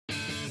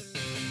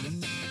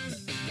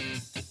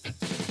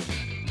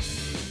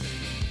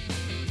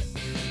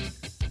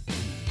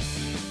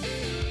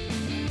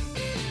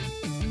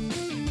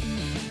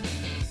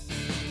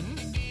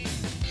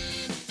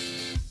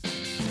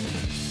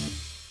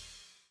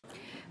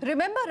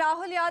Remember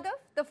Rahul Yadav,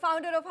 the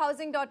founder of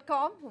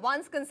Housing.com,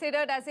 once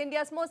considered as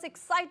India's most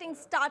exciting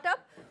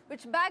startup,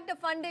 which bagged a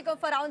funding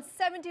of around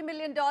 $70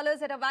 million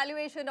at a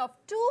valuation of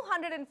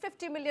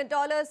 $250 million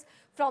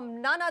from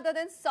none other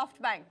than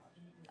SoftBank.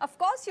 Of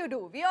course you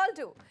do. We all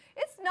do.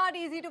 It's not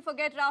easy to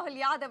forget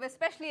Rahul Yadav,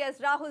 especially as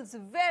Rahul's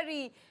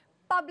very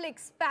public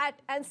spat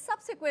and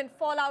subsequent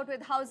fallout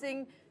with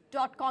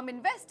Housing.com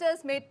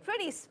investors made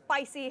pretty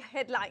spicy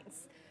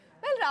headlines.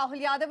 Well,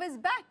 Rahul Yadav is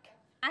back.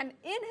 And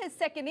in his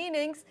second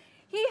innings,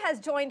 he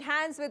has joined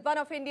hands with one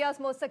of India's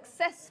most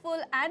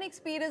successful and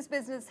experienced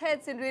business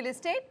heads in real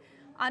estate,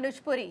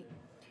 Anuj Puri,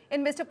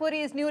 in Mr.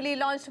 Puri's newly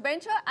launched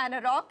venture,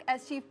 ANAROCK,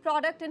 as Chief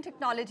Product and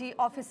Technology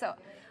Officer.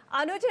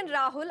 Anuj and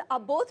Rahul are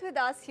both with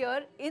us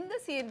here in the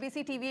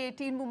CNBC TV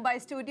 18 Mumbai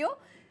studio.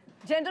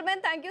 Gentlemen,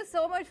 thank you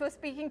so much for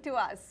speaking to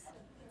us.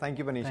 Thank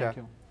you, Manisha. Thank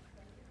you.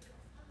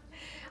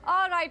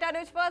 All right,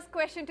 Anuj, first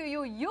question to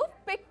you.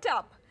 You've picked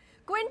up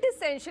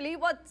quintessentially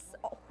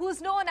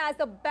who's known as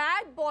the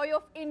bad boy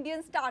of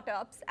Indian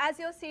startups as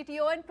your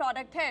CTO and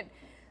product head.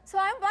 So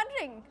I'm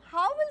wondering,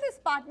 how will this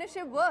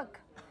partnership work?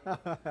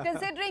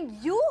 Considering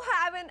you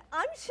have an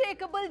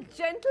unshakable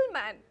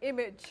gentleman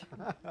image.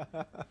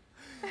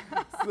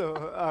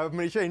 So,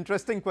 Manisha,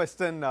 interesting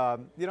question.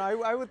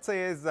 I would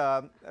say is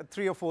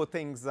three or four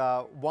things.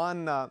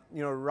 One,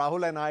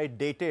 Rahul and I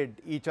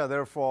dated each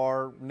other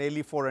for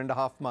nearly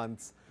 4.5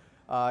 months.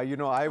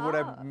 I would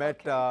have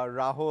met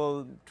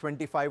Rahul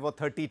 25 or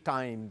 30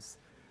 times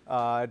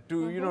to,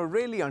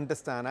 really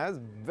understand. I was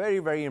very,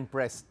 very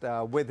impressed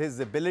with his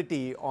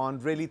ability on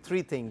really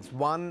three things.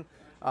 One,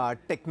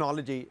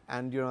 technology,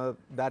 and,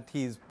 that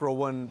he's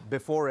proven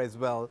before as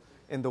well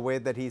in the way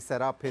that he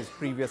set up his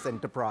previous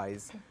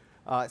enterprise.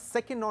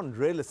 Second, on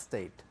real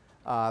estate.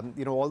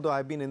 Although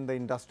I've been in the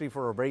industry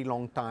for a very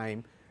long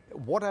time,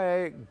 what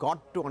I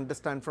got to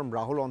understand from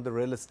Rahul on the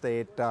real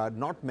estate,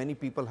 not many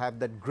people have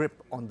that grip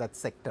on that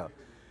sector.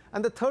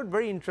 And the third,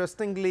 very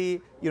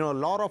interestingly, a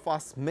lot of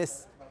us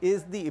miss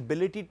is the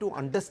ability to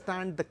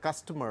understand the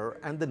customer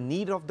and the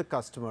need of the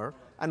customer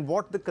and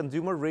what the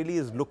consumer really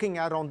is looking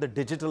at on the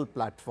digital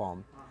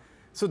platform.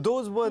 So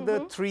those were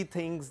the three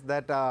things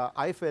that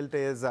I felt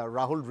is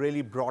Rahul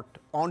really brought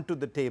onto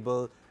the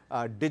table: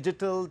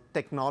 digital,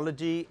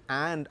 technology,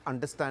 and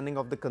understanding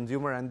of the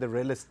consumer and the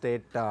real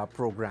estate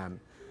program.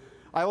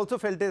 I also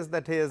felt is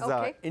that his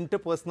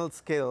interpersonal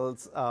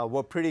skills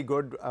were pretty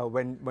good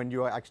when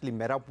you actually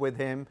met up with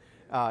him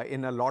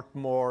in a lot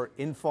more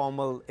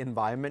informal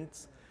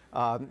environments.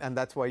 And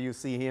that's why you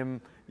see him,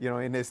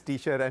 in his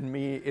t-shirt and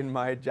me in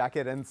my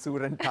jacket and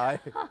suit and tie.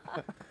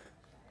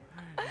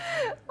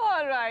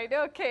 All right,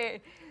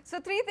 okay. So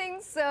three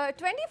things,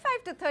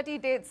 25 to 30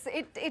 dates.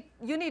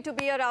 You need to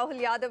be a Rahul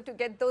Yadav to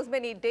get those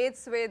many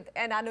dates with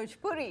an Anuj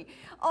Puri.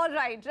 All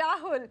right,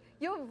 Rahul,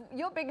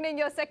 you're beginning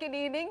your second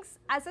innings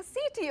as a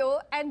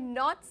CTO and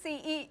not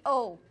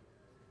CEO.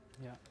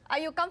 Yeah. Are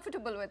you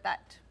comfortable with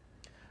that?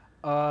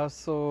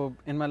 So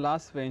in my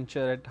last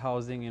venture at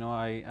Housing,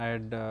 I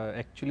had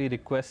actually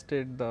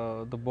requested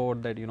the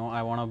board that,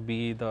 I want to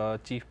be the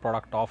Chief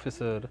Product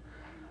Officer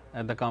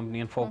at the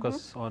company and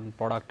focus on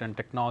product and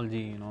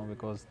technology,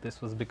 because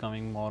this was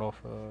becoming more of,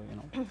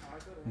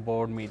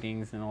 board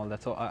meetings and all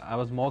that. So I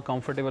was more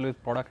comfortable with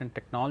product and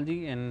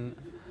technology, and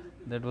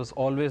that was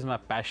always my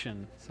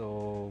passion.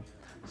 So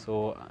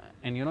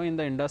and in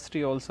the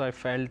industry also I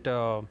felt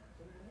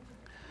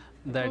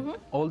that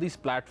all these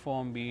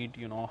platform, be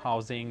it,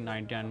 Housing,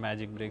 99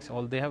 Magic Bricks,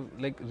 all they have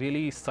like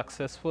really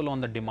successful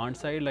on the demand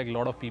side. Like a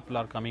lot of people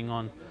are coming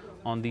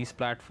on these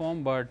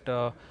platform, but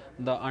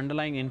the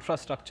underlying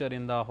infrastructure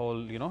in the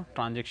whole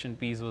transaction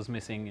piece was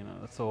missing.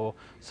 So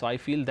I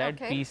feel that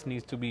piece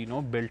needs to be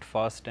built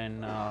first,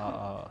 and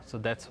so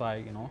that's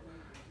why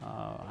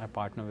I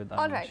partner with Anuj.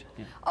 All right.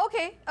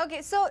 Yeah.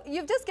 Okay. So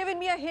you've just given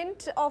me a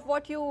hint of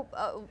what you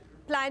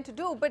plan to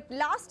do, but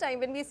last time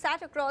when we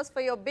sat across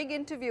for your big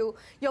interview,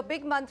 your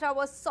big mantra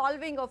was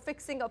solving or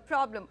fixing a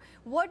problem.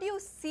 What do you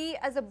see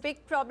as a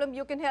big problem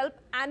you can help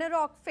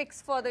ANAROCK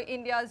fix for the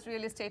India's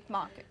real estate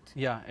market?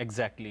 Yeah,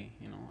 exactly.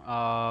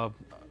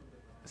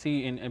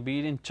 See, be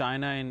it in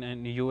China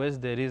and US,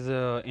 there is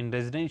in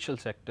residential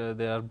sector,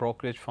 there are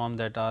brokerage firms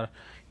that are,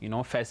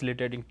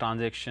 facilitating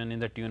transaction in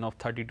the tune of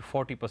 30 to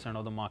 40%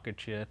 of the market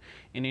share.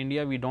 In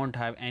India, we don't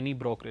have any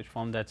brokerage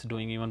firm that's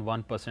doing even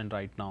 1%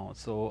 right now.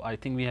 So I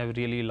think we have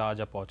really large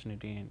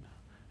opportunity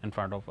in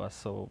front of us.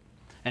 So,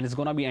 and it's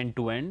going to be end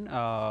to end.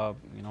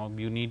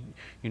 You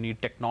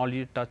need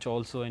technology touch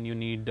also, and you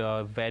need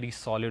very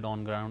solid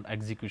on ground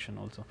execution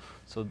also.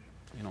 So,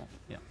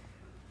 yeah.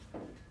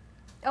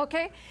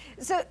 Okay,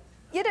 so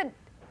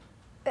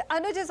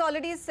Anuj has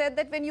already said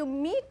that when you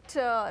meet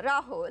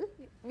Rahul,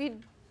 we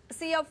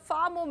see a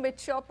far more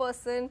mature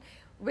person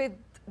with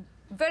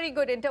very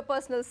good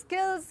interpersonal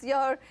skills.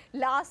 Your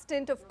last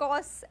stint, of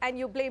course, and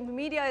you blamed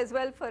media as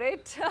well for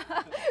it,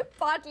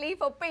 partly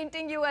for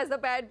painting you as a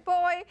bad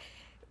boy,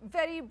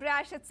 very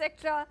brash,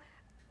 etc.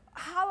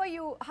 How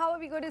are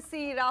we going to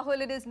see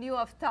Rahul in his new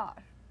avatar?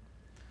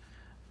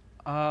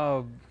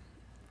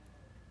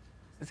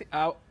 See,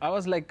 I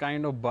was like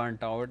kind of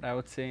burnt out, I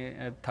would say,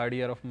 at third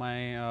year of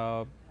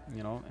my,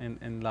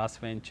 in last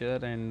venture.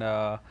 And,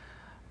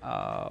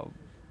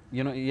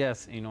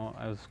 yes,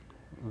 I was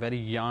very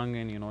young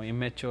and,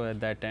 immature at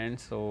that end.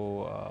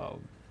 So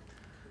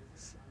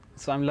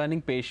I'm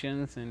learning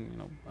patience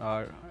and,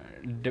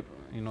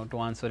 to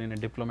answer in a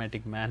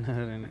diplomatic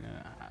manner. And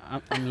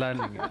I'm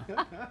learning.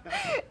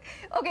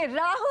 Okay,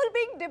 Rahul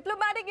being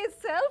diplomatic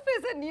itself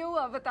is a new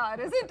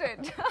avatar, isn't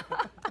it?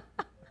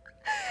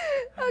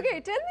 Okay,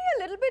 tell me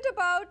a little bit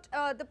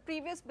about the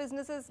previous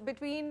businesses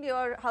between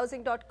your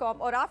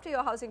housing.com or after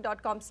your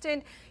housing.com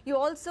stint. You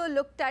also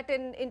looked at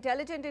an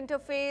intelligent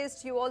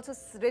interface. You also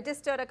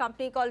registered a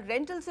company called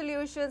Rental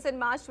Solutions in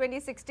March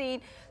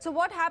 2016. So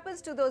what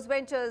happens to those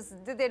ventures?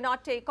 Did they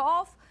not take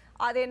off?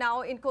 Are they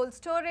now in cold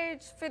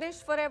storage,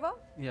 finished forever?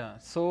 Yeah,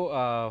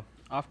 so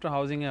after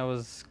housing, I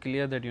was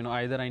clear that,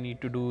 either I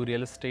need to do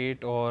real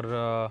estate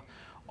or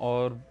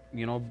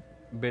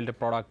build a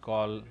product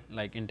called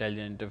like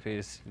intelligent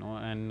interface,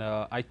 and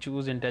I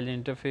choose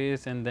intelligent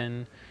interface, and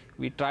then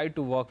we tried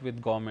to work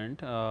with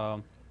government,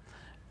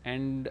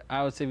 and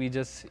I would say we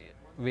just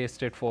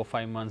wasted 4 or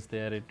 5 months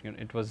there.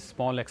 It was a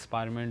small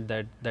experiment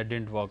that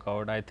didn't work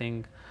out. I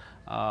think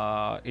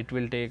it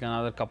will take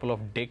another couple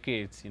of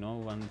decades,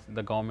 once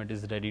the government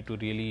is ready to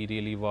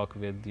really work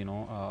with,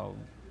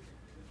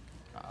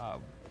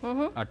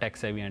 a tech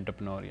savvy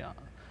entrepreneur. Yeah,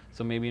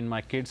 so maybe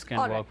my kids can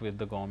work with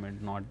the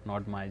government,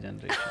 not my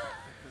generation.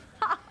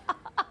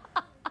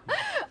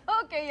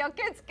 Okay, your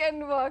kids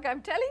can work.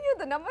 I'm telling you,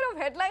 the number of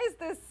headlines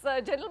this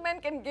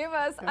gentleman can give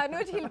us,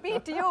 Anuj, he'll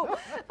beat you.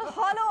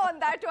 Hollow on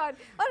that one.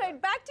 All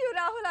right, back to you,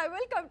 Rahul. I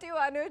will come to you,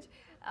 Anuj.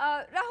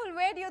 Rahul,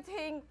 where do you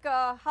think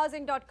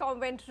housing.com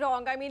went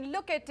wrong? I mean,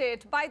 look at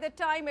it. By the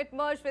time it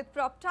merged with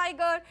Prop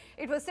Tiger,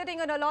 it was sitting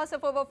on a loss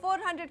of over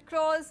 400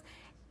 crores.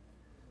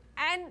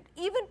 And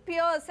even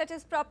peers such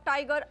as Prop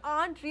Tiger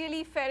aren't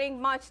really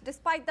faring much,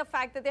 despite the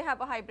fact that they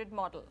have a hybrid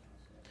model.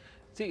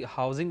 See,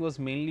 housing was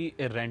mainly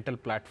a rental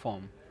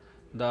platform.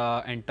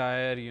 The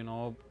entire,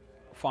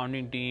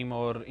 founding team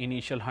or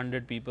initial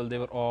 100 people, they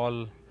were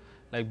all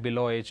like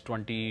below age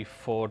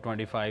 24,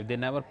 25. They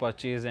never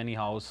purchased any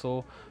house.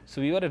 So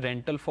we were a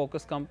rental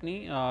focused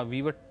company.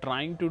 We were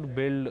trying to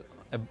build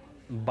a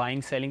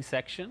buying, selling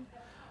section.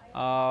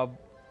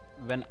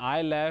 When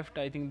I left,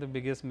 I think the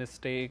biggest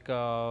mistake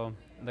the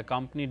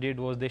company did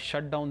was they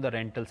shut down the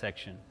rental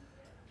section.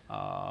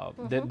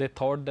 They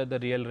thought that the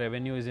real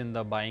revenue is in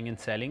the buying and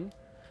selling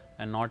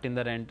and not in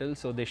the rental.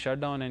 So they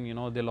shut down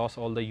and, they lost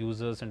all the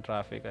users and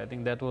traffic. I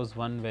think that was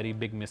one very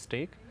big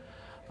mistake.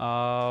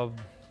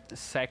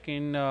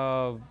 Second,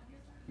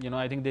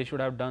 I think they should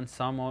have done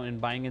some in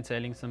buying and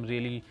selling some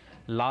really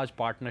large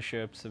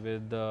partnerships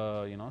with,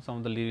 some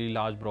of the really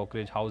large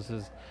brokerage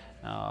houses.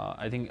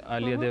 I think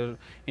earlier they were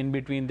in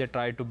between, they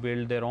tried to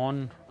build their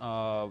own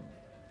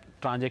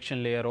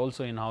transaction layer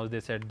also in-house.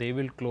 They said they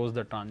will close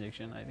the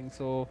transaction. I think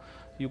so.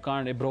 You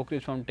can't, a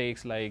brokerage firm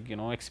takes like,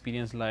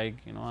 experience like,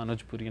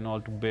 Anuj, Puri and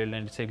all to build,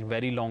 and it's a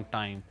very long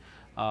time.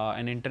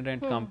 An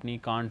internet company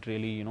can't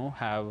really,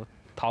 have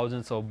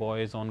thousands of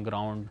boys on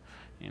ground,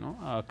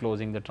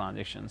 closing the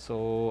transaction.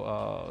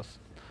 So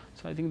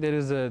I think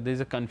there's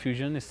a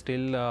confusion.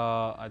 Still,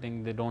 I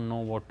think they don't know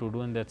what to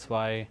do, and that's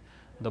why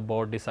the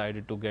board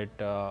decided to get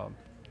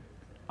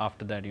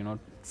after that,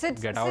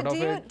 get out of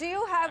it. Do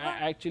you have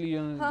actually,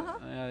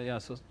 yeah,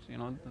 so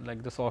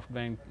like the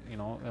SoftBank,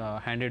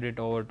 handed it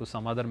over to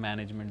some other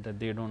management that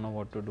they don't know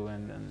what to do,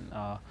 and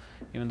then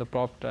even the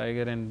Prop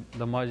Tiger and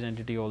the merged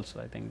entity also,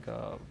 I think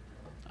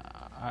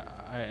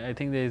I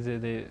think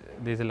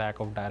there's a lack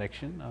of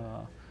direction.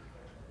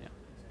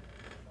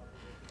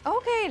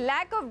 Okay,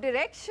 lack of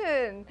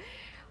direction.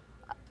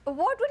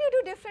 What would you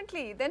do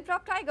differently than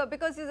Prop Tiger?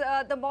 Because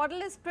the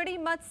model is pretty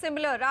much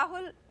similar.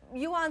 Rahul,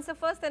 you answer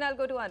first, then I'll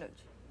go to Anuj.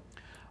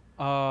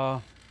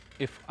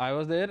 If I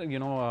was there,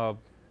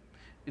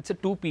 it's a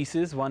two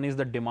pieces. One is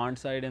the demand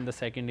side, and the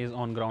second is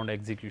on-ground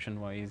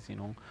execution-wise.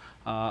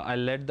 I'll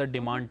let the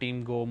demand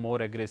team go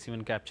more aggressive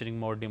in capturing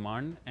more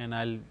demand, and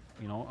I'll,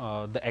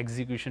 the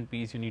execution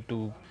piece, you need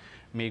to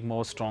make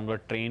more stronger,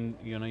 train,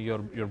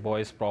 your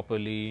boys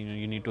properly.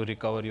 You need to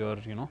recover your,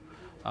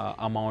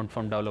 amount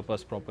from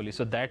developers properly.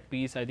 So that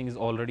piece I think is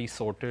already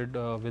sorted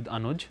with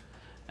Anuj,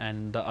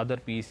 and the other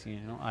piece,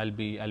 I'll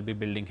be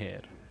building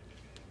here.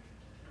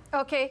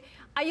 Okay.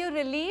 Are you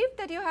relieved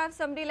that you have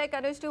somebody like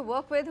Anuj to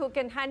work with who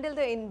can handle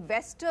the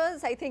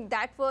investors? I think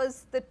that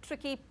was the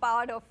tricky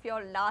part of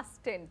your last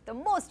stint, the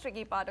most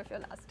tricky part of your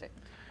last stint.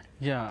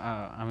 Yeah,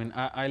 I mean,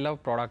 I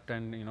love product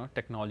and,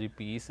 technology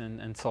piece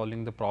and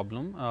solving the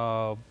problem.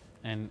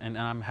 And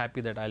I'm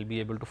happy that I'll be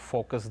able to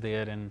focus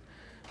there and,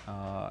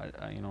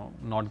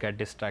 not get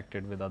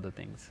distracted with other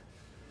things.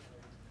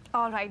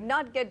 All right,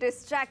 not get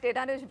distracted.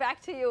 Anuj,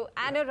 back to you.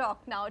 ANAROCK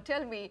now,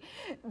 tell me,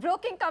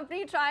 broking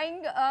company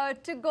trying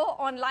to go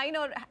online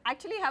or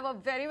actually have a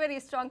very, very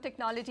strong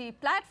technology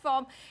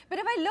platform. But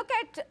if I look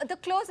at the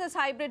closest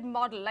hybrid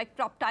model like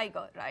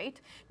PropTiger, right,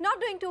 not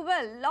doing too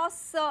well.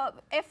 Loss,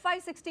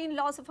 FY16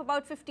 loss of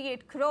about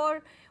 58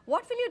 crore.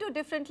 What will you do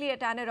differently at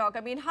ANAROCK?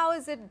 I mean, how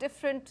is it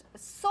different,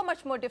 so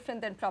much more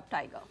different than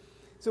PropTiger?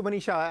 So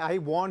Manisha, I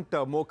want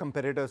more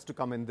competitors to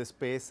come in this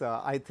space.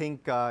 I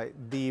think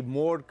the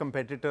more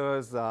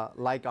competitors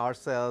like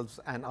ourselves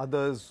and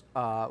others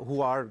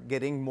who are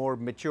getting more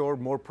mature,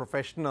 more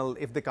professional,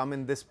 if they come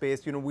in this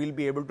space, we'll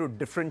be able to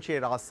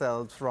differentiate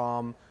ourselves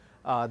from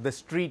the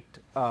street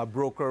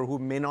broker who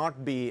may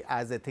not be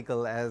as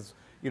ethical as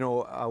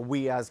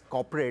we as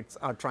corporates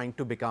are trying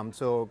to become.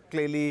 So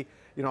clearly,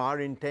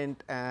 our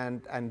intent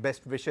and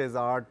best wishes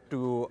are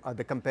to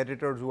the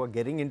competitors who are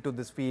getting into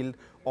this field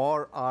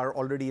or are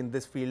already in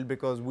this field,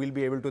 because we'll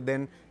be able to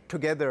then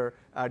together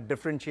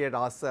differentiate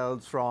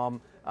ourselves from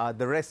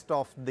the rest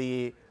of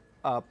the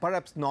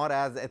perhaps not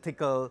as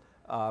ethical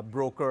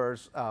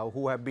brokers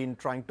who have been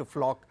trying to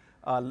flock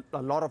a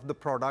lot of the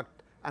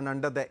product. And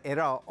under the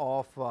era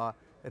of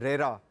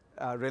RERA,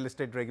 Real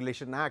Estate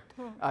Regulation Act,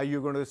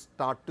 you're going to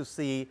start to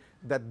see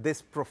that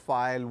this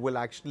profile will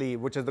actually,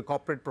 which is the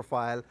corporate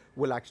profile,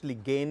 will actually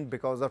gain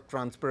because of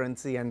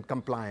transparency and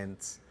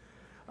compliance.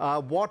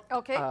 Our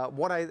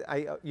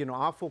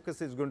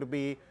focus is going to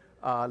be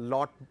a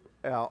lot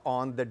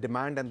on the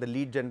demand and the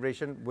lead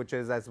generation, which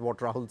is, as what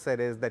Rahul said,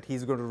 is that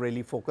he's going to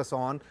really focus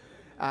on.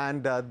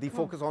 And the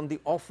focus on the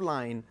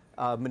offline,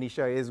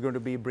 Manisha, is going to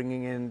be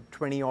bringing in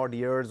 20 odd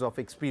years of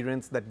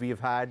experience that we've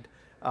had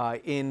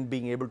in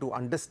being able to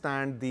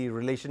understand the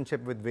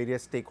relationship with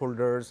various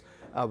stakeholders,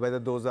 whether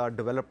those are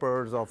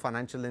developers or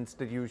financial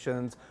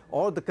institutions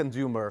or the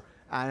consumer,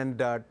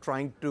 and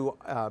trying to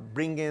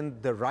bring in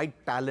the right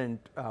talent,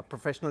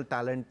 professional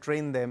talent,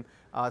 train them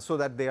so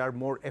that they are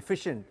more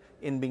efficient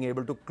in being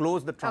able to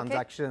close the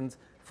transactions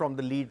from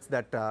the leads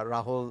that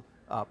Rahul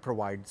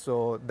provides.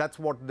 So that's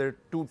what the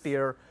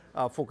two-tier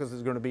focus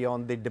is going to be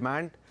on: the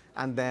demand,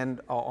 and then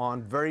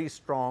on very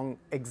strong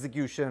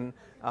execution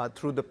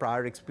through the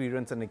prior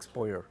experience and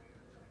exposure.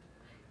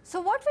 So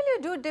what will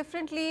you do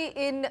differently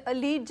in a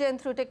lead gen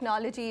through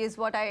technology is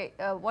what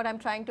I'm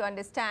trying to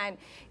understand.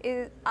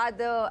 Are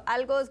the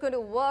algos going to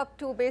work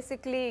to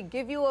basically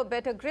give you a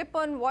better grip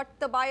on what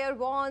the buyer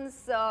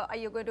wants? Are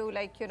you going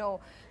to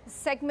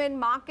segment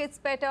markets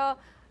better?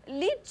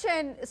 Lead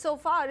gen so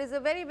far is a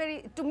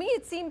very, to me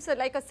it seems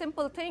like a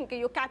simple thing.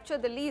 You capture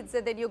the leads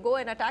and then you go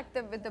and attack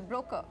them with the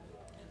broker.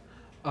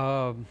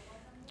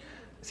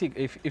 See,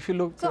 if you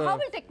look... So how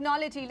will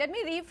technology, let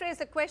me rephrase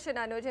the question,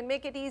 Anuj, and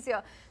make it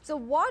easier. So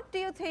what do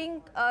you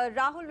think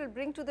Rahul will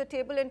bring to the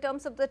table in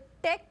terms of the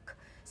tech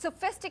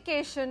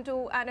sophistication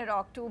to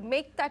ANAROCK to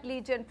make that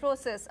lead gen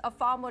process a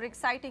far more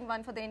exciting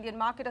one for the Indian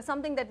market, or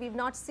something that we've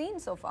not seen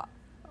so far?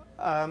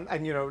 And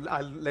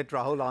I'll let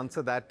Rahul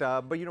answer that.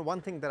 But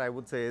one thing that I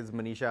would say is,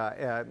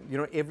 Manisha,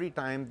 every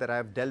time that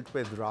I've dealt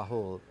with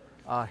Rahul,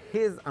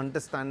 his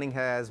understanding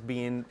has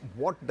been,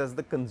 what does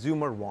the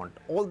consumer want?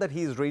 All that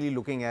he's really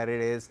looking at it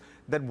is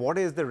that what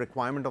is the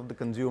requirement of the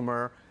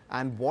consumer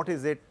and what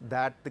is it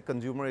that the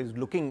consumer is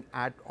looking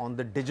at on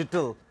the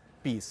digital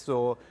piece.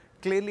 So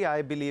clearly,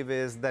 I believe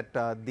is that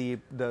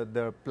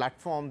the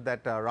platform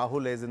that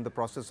Rahul is in the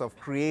process of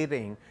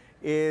creating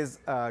is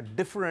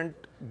different,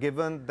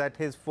 given that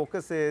his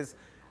focus is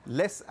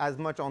less as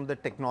much on the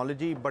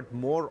technology but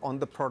more on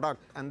the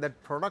product, and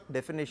that product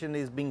definition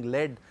is being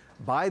led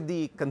by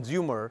the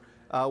consumer,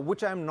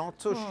 which I'm not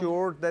so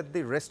sure that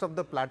the rest of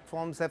the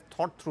platforms have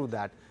thought through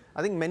that.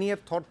 I think many have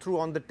thought through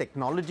on the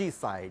technology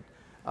side,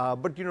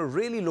 but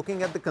really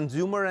looking at the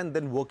consumer and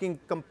then working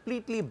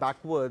completely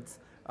backwards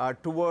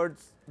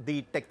towards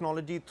the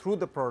technology through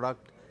the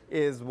product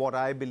is what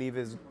I believe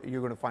is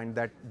you're going to find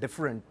that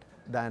different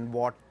than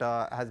what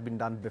has been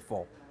done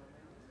before.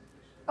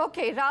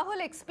 Okay,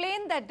 Rahul,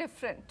 explain that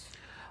different.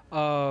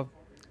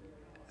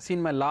 See,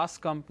 in my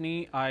last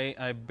company,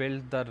 I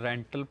built the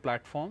rental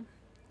platform,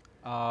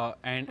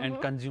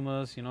 and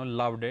consumers,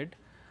 loved it.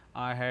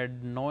 I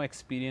had no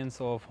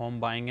experience of home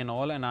buying and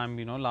all, and I'm,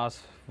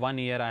 last 1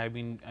 year I've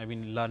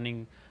been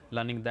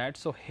learning that.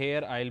 So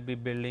here I'll be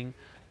building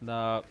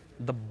the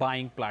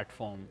buying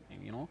platform.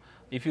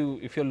 If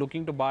you're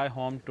looking to buy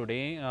home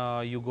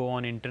today, you go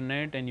on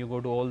internet and you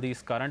go to all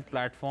these current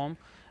platform.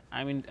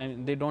 I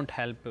mean, they don't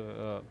help.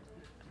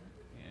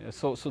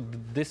 So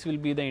this will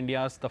be the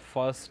India's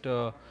first,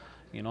 a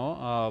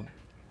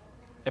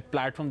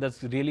platform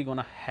that's really going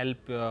to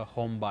help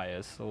home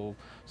buyers. So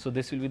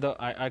this will be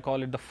I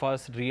call it the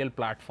first real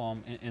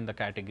platform in the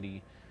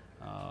category.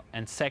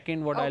 And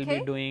second, what I'll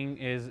be doing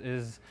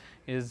is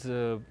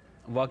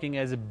working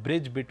as a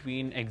bridge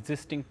between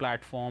existing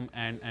platform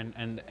and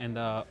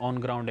the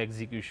on-ground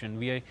execution.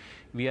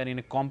 We are in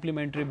a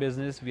complementary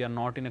business. We are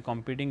not in a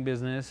competing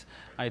business.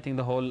 I think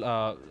the whole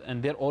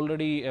and they're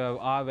already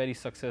are very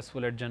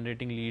successful at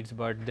generating leads,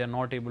 but they're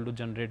not able to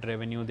generate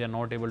revenue. They're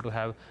not able to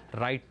have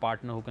right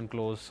partner who can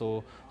close.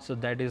 So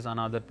that is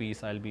another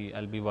piece I'll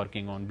be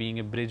working on, being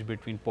a bridge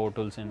between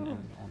portals and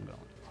on-ground.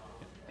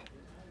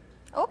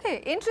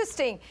 Okay,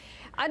 interesting.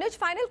 Anuj,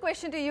 final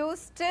question to you.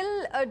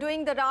 Still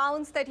doing the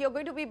rounds that you're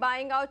going to be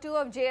buying out 2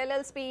 of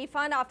JLL's PE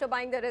fund after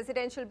buying the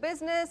residential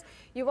business.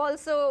 You've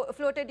also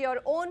floated your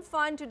own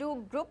fund to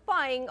do group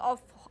buying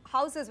of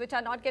houses which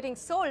are not getting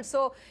sold.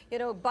 So,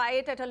 buy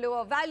it at a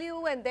lower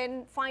value and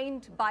then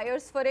find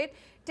buyers for it.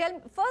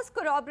 First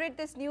corroborate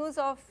this news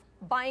of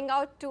buying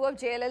out 2 of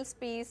JLL's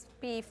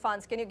PE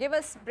funds. Can you give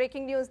us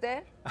breaking news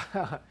there?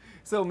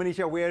 So,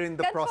 Manisha, we're in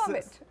the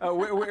process.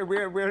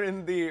 We're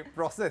in the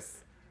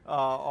process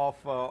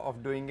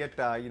of doing it.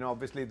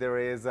 Obviously there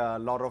is a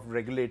lot of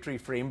regulatory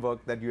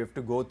framework that you have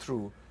to go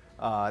through.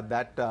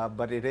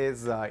 But it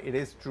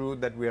is true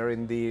that we are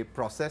in the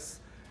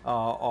process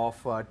of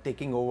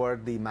taking over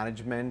the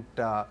management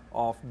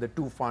of the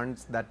 2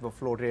 funds that were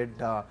floated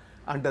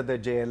under the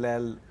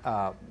JLL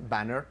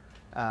banner.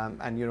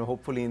 And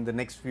hopefully in the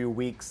next few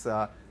weeks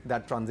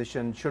that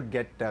transition should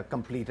get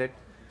completed.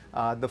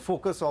 The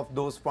focus of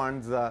those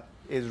funds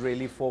is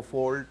really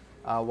fourfold.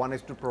 One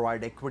is to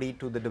provide equity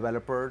to the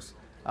developers.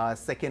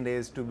 Second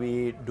is to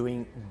be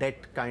doing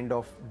debt kind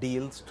of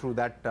deals through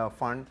that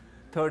fund.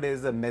 Third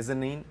is a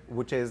mezzanine,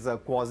 which is a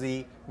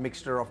quasi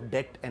mixture of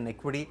debt and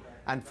equity.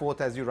 And fourth,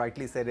 as you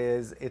rightly said,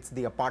 it's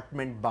the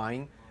apartment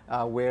buying,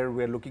 where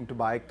we're looking to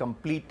buy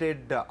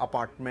completed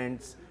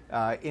apartments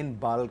in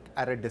bulk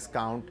at a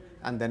discount,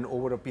 and then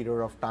over a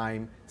period of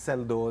time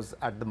sell those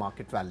at the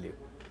market value.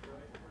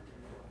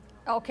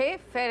 Okay,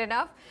 fair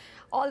enough.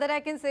 All that I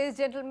can say is,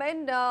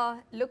 gentlemen,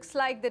 looks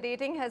like the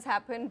dating has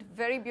happened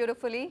very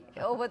beautifully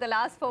over the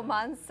last 4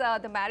 months.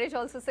 The marriage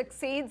also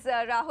succeeds,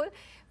 Rahul.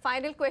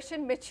 Final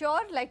question,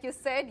 mature, like you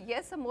said,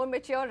 yes, a more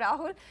mature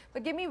Rahul.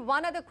 But give me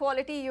one other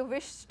quality you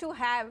wish to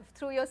have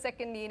through your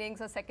second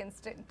innings or second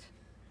stint.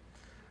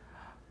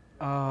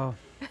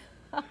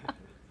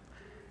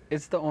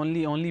 It's the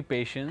only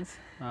patience.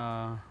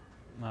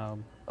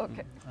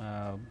 Okay.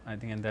 I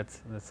think, and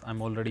that's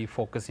I'm already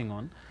focusing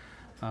on.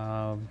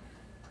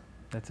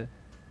 That's it.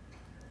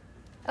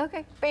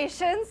 Okay,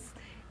 patience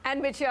and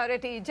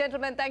maturity.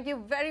 Gentlemen, thank you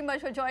very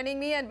much for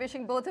joining me and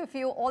wishing both of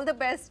you all the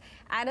best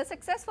and a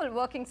successful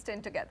working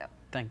stint together.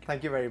 Thank you.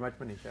 Thank you very much,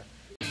 Manisha.